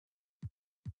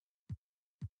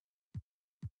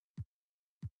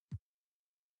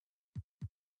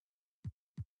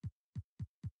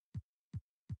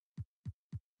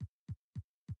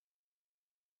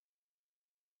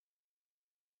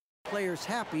players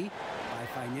happy by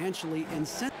financially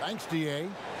incentivizing. Thanks, DA.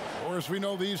 Of course, we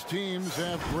know these teams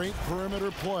have great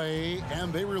perimeter play,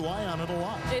 and they rely on it a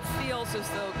lot. It feels as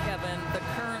though, Kevin, the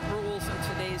current rules in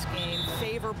today's game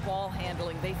favor ball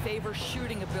handling. They favor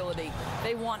shooting ability.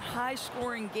 They want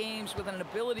high-scoring games with an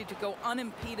ability to go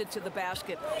unimpeded to the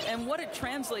basket. And what it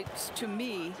translates to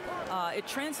me, it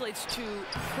translates to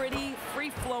pretty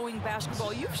free-flowing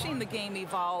basketball. You've seen the game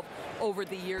evolve over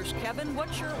the years, Kevin.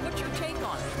 What's your take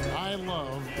on it? I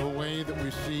love the way that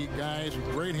we see guys with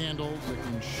great handles that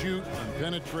can shoot and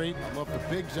penetrate. I love the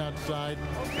bigs outside.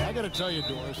 I got to tell you,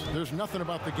 Doris, there's nothing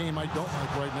about the game I don't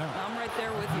like right now. I'm right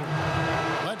there with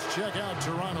you. Let's check out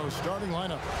Toronto's starting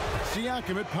lineup.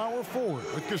 Siakam at power forward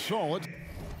with Gasol at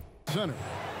center.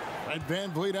 Fred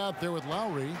VanVleet out there with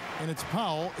Lowry, and it's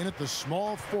Powell in at the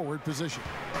small forward position.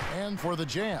 And for the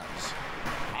Jazz,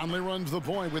 Conley runs the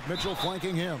point with Mitchell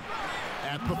flanking him.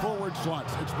 At the forward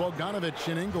slots, it's Bogdanovic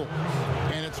and Ingle.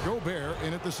 And it's Gobert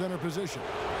in at the center position.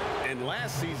 And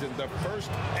last season, the first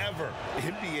ever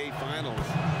NBA Finals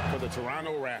for the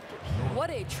Toronto Raptors. What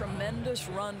a tremendous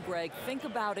run, Greg. Think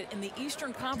about it. In the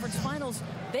Eastern Conference Finals,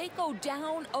 they go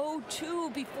down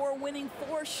 0-2 before winning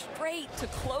 4 straight to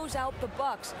close out the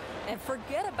Bucks. And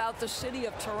forget about the city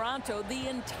of Toronto. The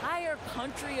entire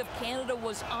country of Canada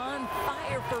was on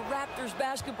fire for Raptors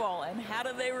basketball. And how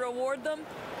do they reward them?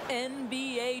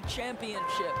 NBA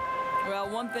championship.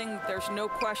 Well, one thing there's no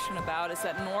question about is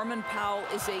that Norman Powell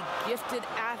is a gifted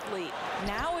athlete.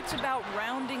 Now it's about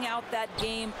rounding out that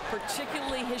game,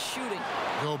 particularly his shooting.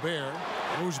 Gobert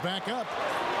moves back up.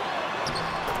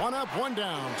 One up, one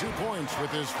down. 2 points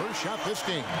with his first shot this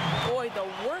game. Boy, the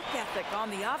work ethic on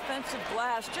the offensive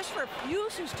glass just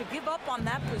refuses to give up on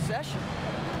that possession.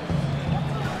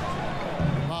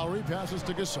 Lowry passes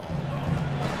to Gasol.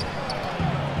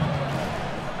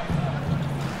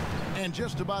 And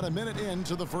just about a minute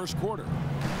into the first quarter.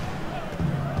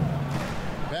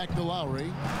 Back to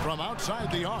Lowry from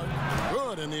outside the arc.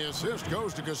 Good, and the assist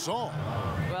goes to Gasol.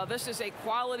 Well, this is a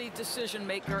quality decision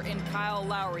maker in Kyle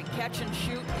Lowry. Catch and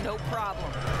shoot, no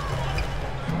problem.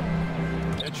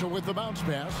 Mitchell with the bounce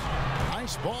pass.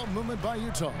 Nice ball movement by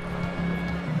Utah.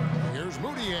 Here's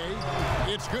Moutier.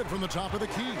 It's good from the top of the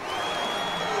key.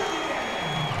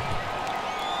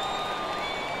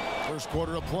 First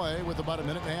quarter of play with about a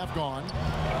minute and a half gone.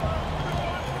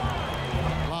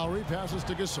 Lowry passes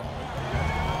to Gasol.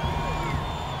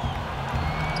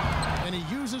 And he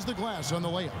uses the glass on the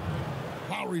layup.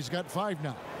 Lowry's got 5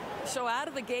 now. So out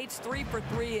of the gates, 3 for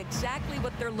 3, exactly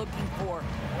what they're looking for.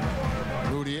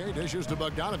 Moutier dishes to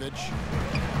Bogdanovic.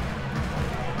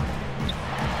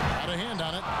 Got a hand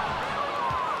on it.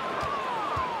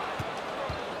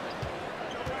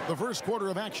 The first quarter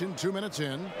of action, 2 minutes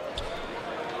in.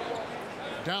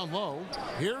 Down low,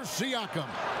 here's Siakam.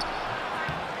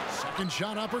 Second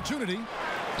shot opportunity.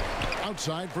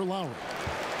 Outside for Lowry.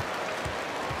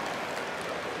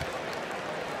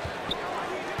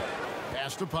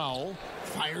 Pass to Powell.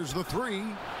 Fires the 3.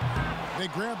 They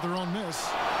grab their own miss.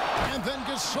 And then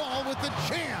Gasol with the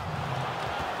jam.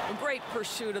 A great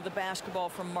pursuit of the basketball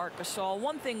from Marc Gasol.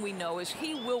 One thing we know is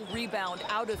he will rebound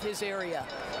out of his area.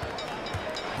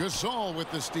 Gasol with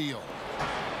the steal.